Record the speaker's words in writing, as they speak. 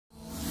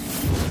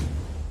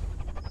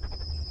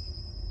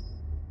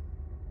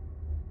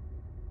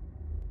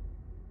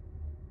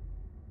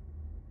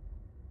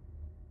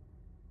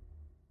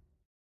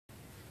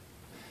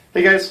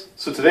Hey guys,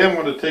 so today I'm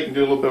going to take and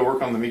do a little bit of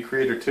work on the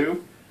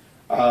MeCreator2.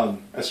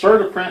 I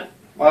started a print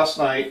last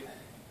night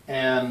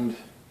and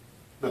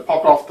that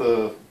popped off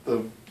the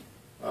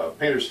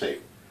painter's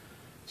tape.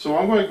 So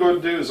what I'm going to go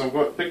and do is I'm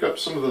going to pick up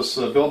some of this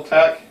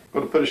Buildtak. I'm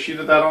going to put a sheet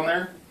of that on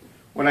there.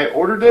 When I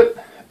ordered it,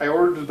 I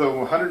ordered the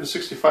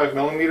 165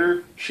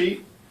 millimeter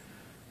sheet.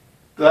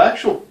 The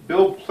actual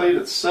build plate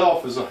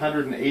itself is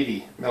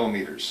 180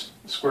 millimeters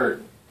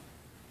squared.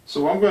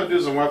 So what I'm going to do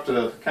is I'm going to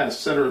have to kind of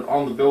center it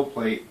on the build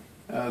plate.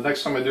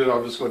 Next time I do it,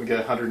 I'll just go ahead and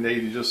get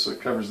 180 just so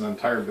it covers the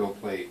entire build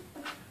plate.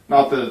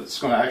 Not that it's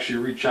going to actually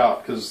reach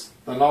out, because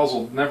the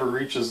nozzle never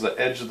reaches the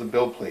edge of the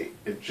build plate.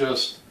 It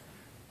just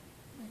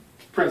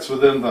prints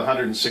within the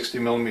 160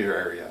 millimeter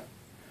area.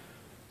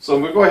 So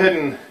I'm going to go ahead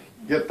and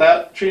get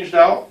that changed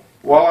out.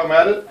 While I'm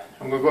at it,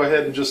 I'm going to go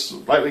ahead and just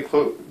lightly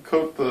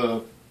coat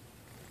the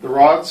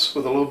rods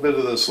with a little bit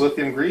of this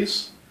lithium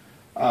grease.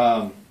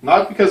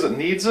 Not because it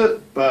needs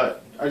it,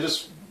 but I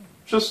just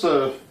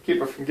to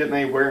keep it from getting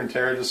any wear and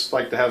tear, I just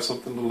like to have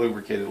something to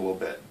lubricate it a little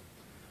bit.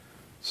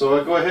 So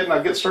I'll go ahead and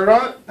I'll get started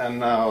on it,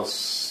 and I'll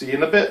see you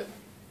in a bit.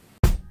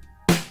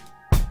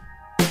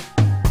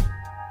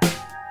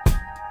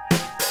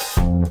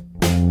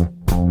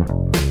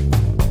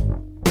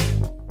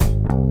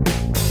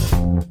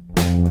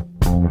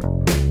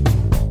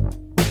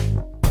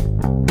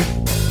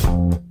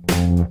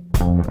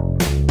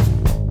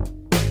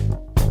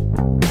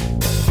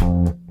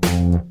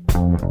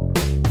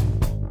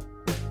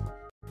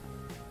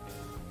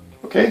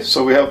 Okay,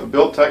 so we have the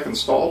Buildtak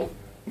installed.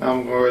 Now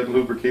I'm going to go ahead and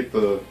lubricate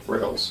the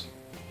rails.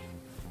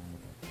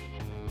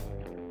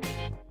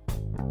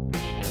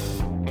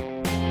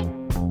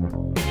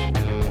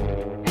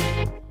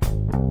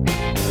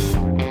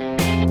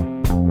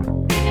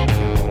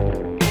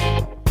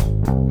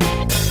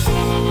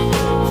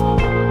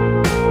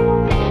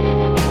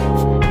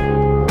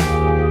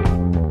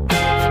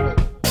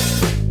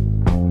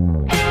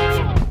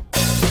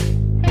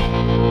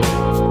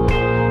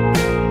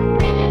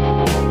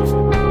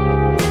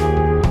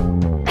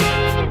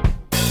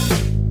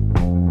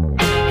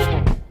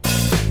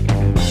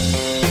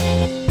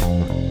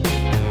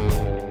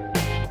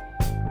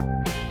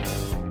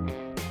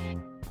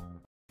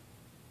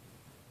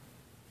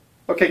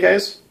 Okay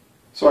guys,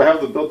 so I have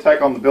the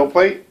Buildtak on the build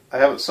plate. I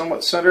have it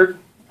somewhat centered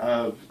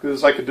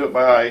because I could do it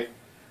by eye.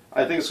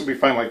 I think it's going to be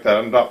fine like that.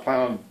 I'm not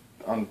planning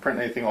on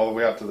printing anything all the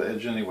way out to the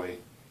edge anyway.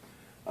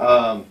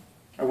 I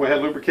went ahead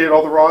and lubricated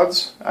all the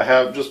rods. I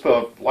have just put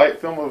a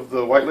light film of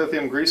the white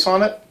lithium grease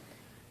on it,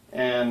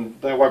 and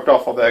then I wiped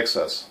off all the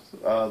excess.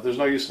 There's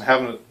no use in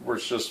having it where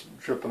it's just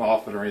dripping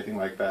off it or anything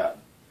like that.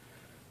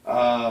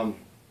 I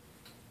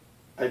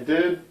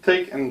did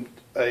take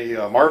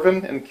a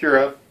Marvin and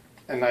Cura,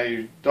 and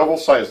I double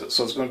sized it,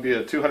 so it's going to be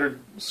a 200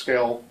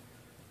 scale,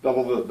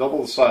 double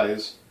the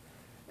size.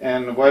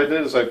 And what I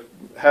did is I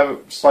have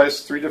it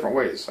sliced 3 different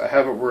ways. I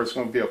have it where it's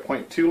going to be a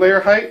 0.2 layer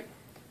height,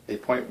 a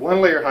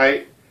 0.1 layer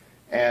height,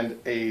 and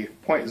a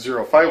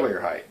 0.05 layer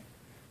height,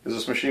 because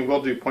this machine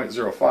will do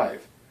 0.05.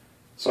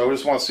 So I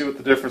just want to see what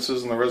the difference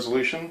is in the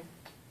resolution.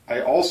 I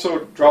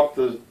also dropped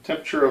the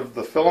temperature of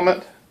the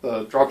filament,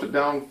 dropped it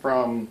down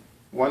from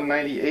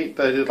 198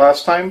 that I did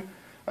last time.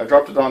 I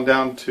dropped it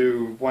down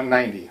to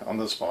 190 on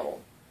this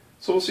model.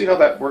 So we'll see how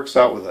that works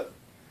out with it.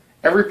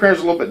 Every printer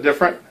is a little bit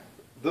different.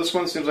 This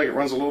one seems like it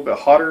runs a little bit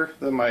hotter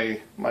than my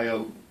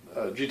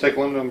Geeetech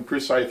aluminum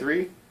Prusa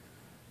i3.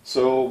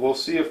 So we'll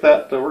see if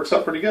that works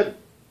out pretty good.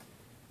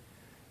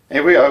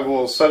 Anyway, I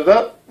will set it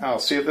up. I'll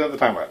see you at the end of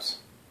the time lapse.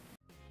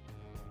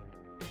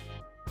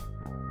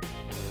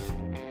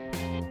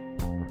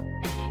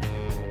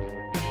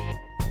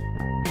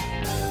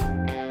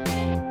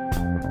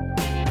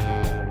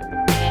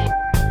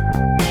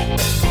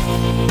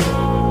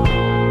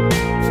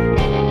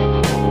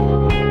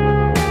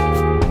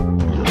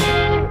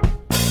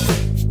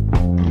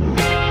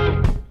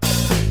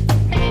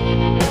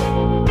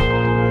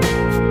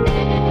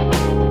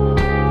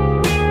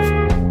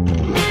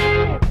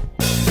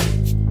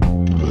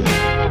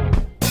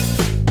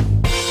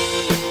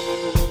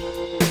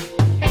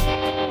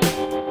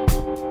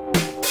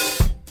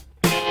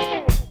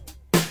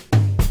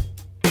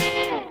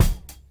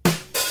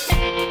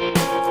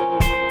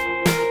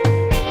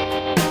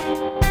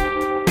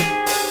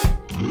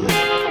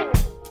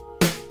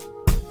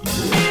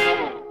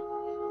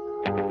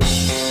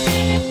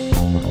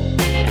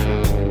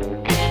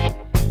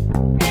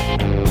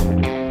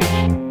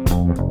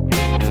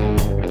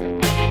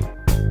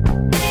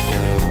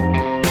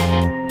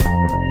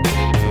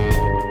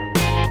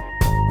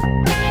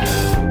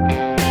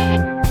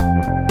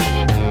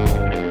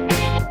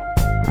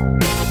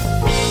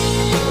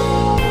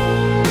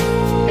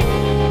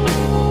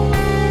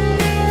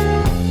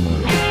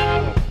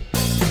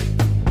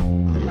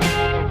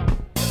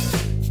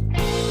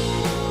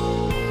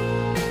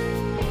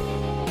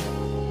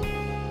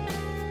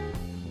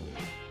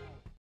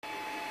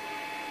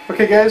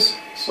 Okay guys,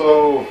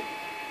 so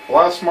the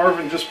last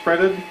Marvin just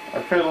printed.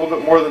 I printed a little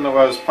bit more than what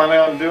I was planning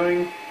on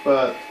doing,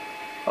 but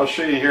I'll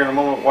show you here in a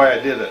moment why I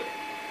did it.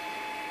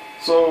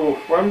 So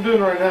what I'm doing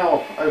right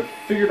now, I've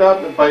figured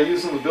out that by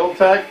using the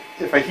Buildtak,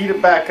 if I heat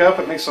it back up,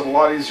 it makes it a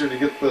lot easier to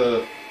get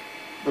the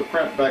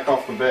print back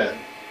off the bed.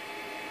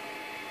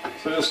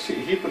 So just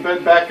heat the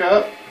bed back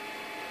up.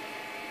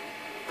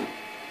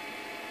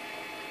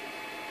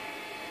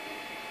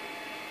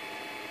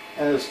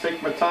 And just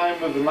take my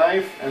time with the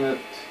knife and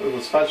with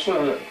the spatula,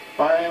 and it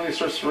finally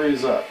starts to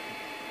raise up.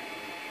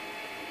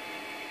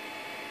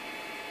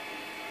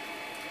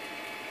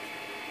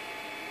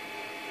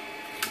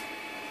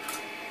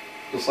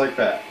 Just like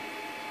that.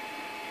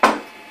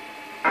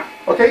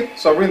 Okay,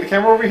 so I'll bring the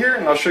camera over here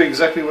and I'll show you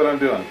exactly what I'm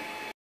doing.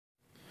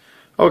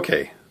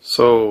 Okay,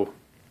 so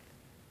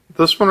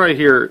this one right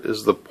here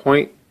is the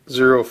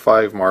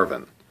 0.05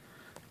 Marvin.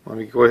 Let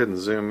me go ahead and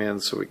zoom in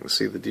so we can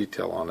see the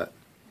detail on it.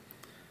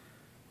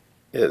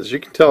 As you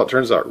can tell, it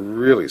turns out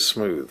really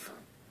smooth.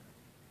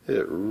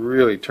 It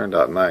really turned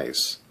out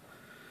nice.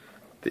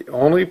 The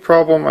only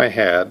problem I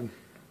had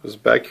was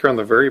back here on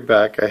the very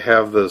back. I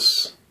have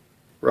this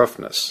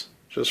roughness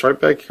just right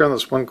back here on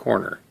this one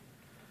corner.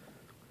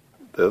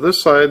 The other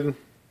side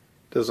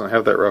doesn't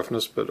have that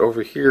roughness, but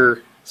over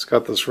here it's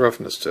got this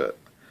roughness to it.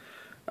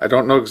 I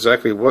don't know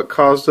exactly what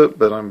caused it,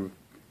 but I'm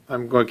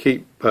going to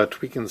keep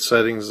tweaking the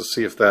settings to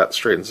see if that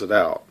straightens it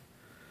out.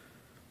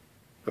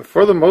 But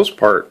for the most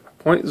part,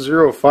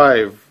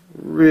 0.05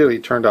 really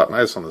turned out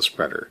nice on this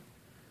printer.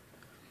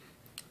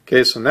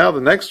 Okay, so now the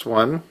next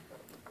one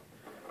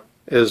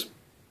is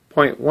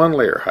 0.1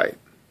 layer height.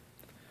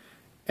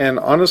 And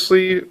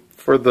honestly,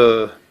 for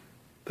the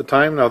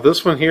time, now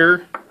this one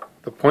here,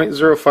 the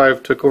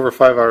 0.05 took over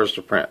 5 hours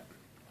to print.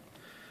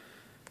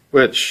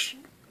 Which,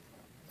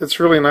 it's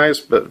really nice,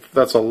 but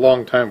that's a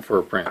long time for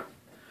a print.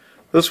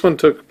 This one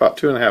took about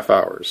 2.5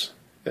 hours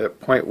at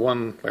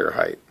 0.1 layer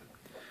height.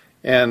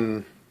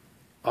 And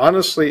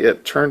honestly,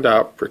 it turned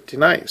out pretty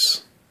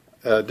nice.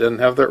 It didn't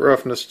have that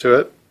roughness to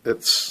it.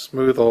 It's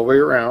smooth all the way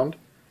around.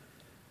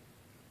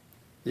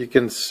 You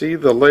can see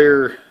the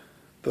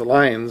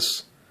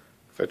lines.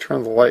 If I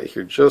turn the light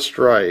here just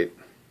right,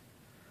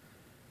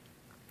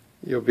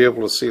 you'll be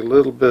able to see a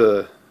little bit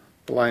of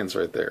lines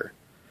right there.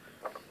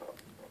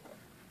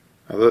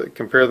 Now,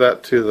 compare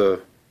that to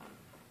the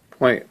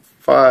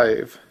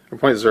 0.5 or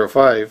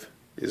 0.05.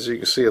 As you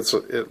can see,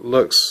 it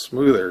looks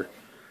smoother,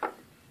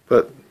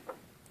 but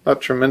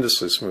not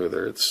tremendously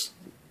smoother.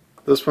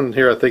 This one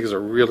here I think is a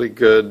really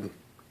good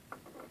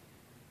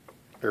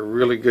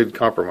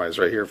compromise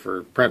right here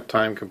for print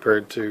time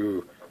compared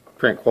to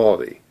print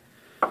quality.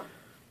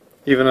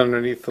 Even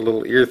underneath the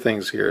little ear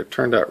things here, it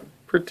turned out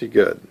pretty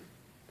good.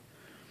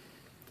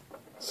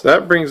 So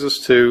that brings us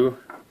to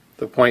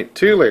the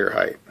 0.2 layer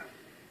height.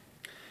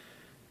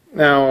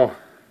 Now,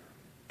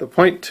 the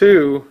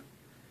 0.2,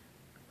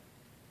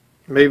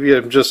 maybe I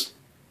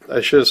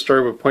should have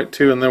started with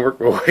 0.2 and then worked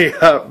my way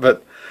up,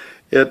 but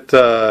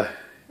to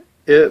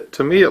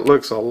me it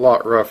looks a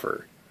lot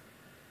rougher.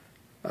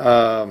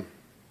 But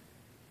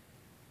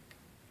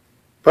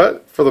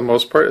for the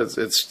most part,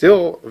 it's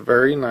still a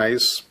very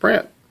nice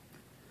print.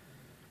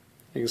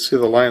 You can see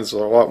the lines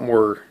are a lot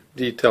more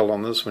detailed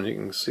on this one. You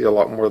can see a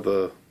lot more of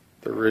the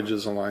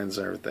ridges and lines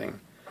and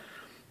everything.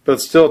 But it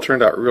still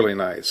turned out really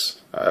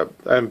nice.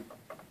 I'm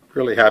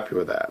really happy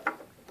with that.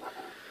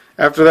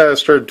 After that, I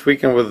started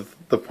tweaking with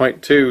the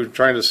 0.2,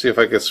 trying to see if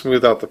I could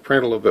smooth out the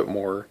print a little bit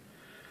more.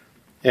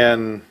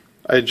 And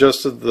I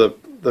adjusted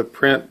the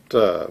print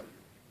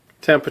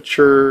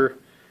temperature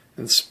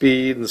and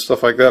speed and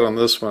stuff like that on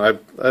this one.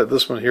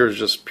 This one here is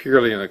just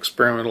purely an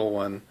experimental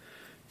one,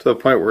 to the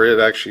point where it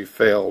actually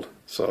failed.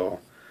 So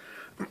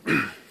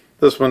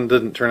this one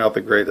didn't turn out the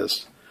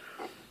greatest.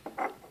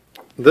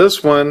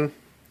 This one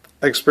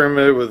I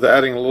experimented with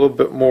adding a little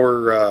bit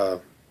more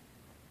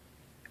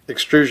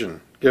extrusion,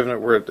 giving it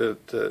where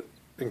it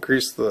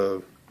increased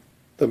the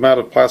amount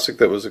of plastic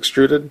that was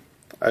extruded.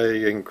 I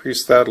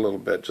increased that a little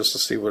bit just to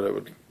see what it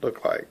would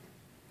look like.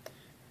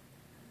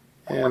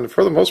 And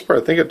for the most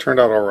part, I think it turned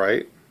out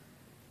alright.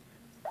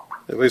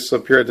 At least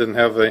up here I didn't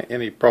have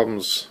any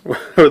problems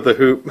with the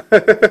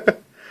hoop.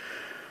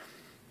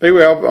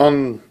 Anyway,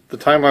 on the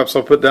time lapse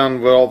I'll put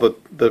down what all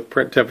the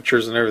print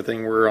temperatures and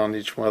everything were on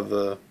each one of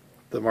the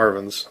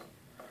Marvins.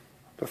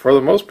 But for the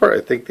most part,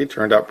 I think they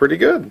turned out pretty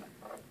good.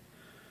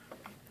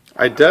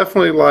 I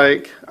definitely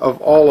like,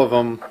 of all of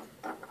them,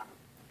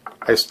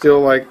 I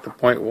still like the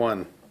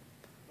 0.1.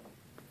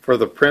 For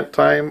the print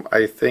time,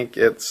 I think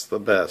it's the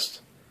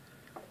best.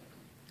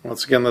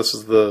 Once again, this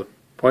is the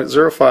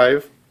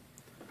 0.05.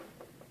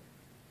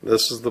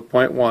 This is the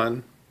 0.1.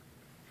 And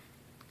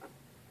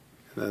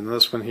then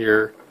this one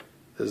here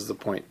is the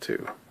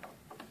 0.2.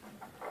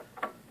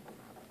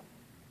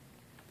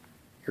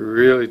 You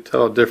really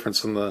tell a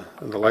difference in the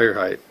layer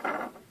height.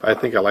 I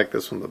think I like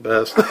this one the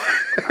best.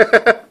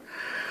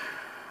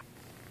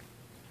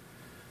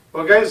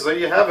 Well guys, there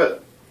you have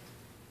it.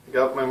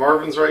 Got my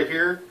Marvins right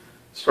here,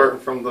 starting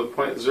from the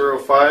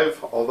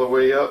 0.05 all the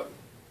way up.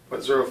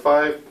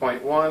 0.05,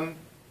 0.1,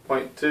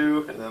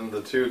 0.2, and then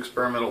the two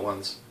experimental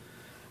ones.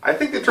 I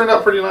think they turned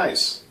out pretty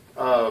nice.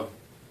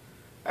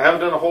 I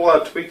haven't done a whole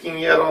lot of tweaking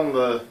yet on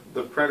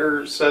the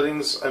printer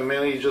settings. I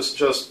mainly just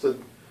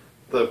adjusted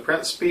the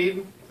print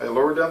speed. I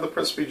lowered down the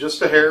print speed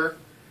just a hair,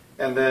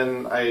 and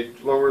then I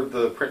lowered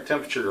the print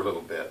temperature a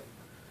little bit.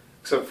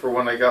 Except for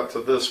when I got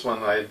to this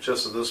one, I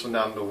adjusted this one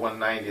down to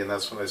 190, and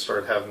that's when I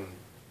started having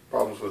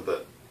problems with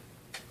it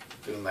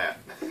doing that.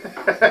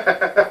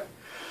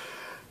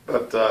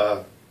 But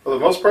for the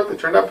most part, they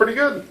turned out pretty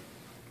good.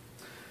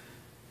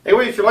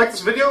 Anyway, if you like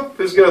this video,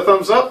 please give it a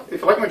thumbs up.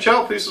 If you like my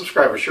channel, please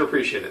subscribe. I sure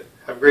appreciate it.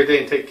 Have a great day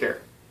and take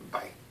care.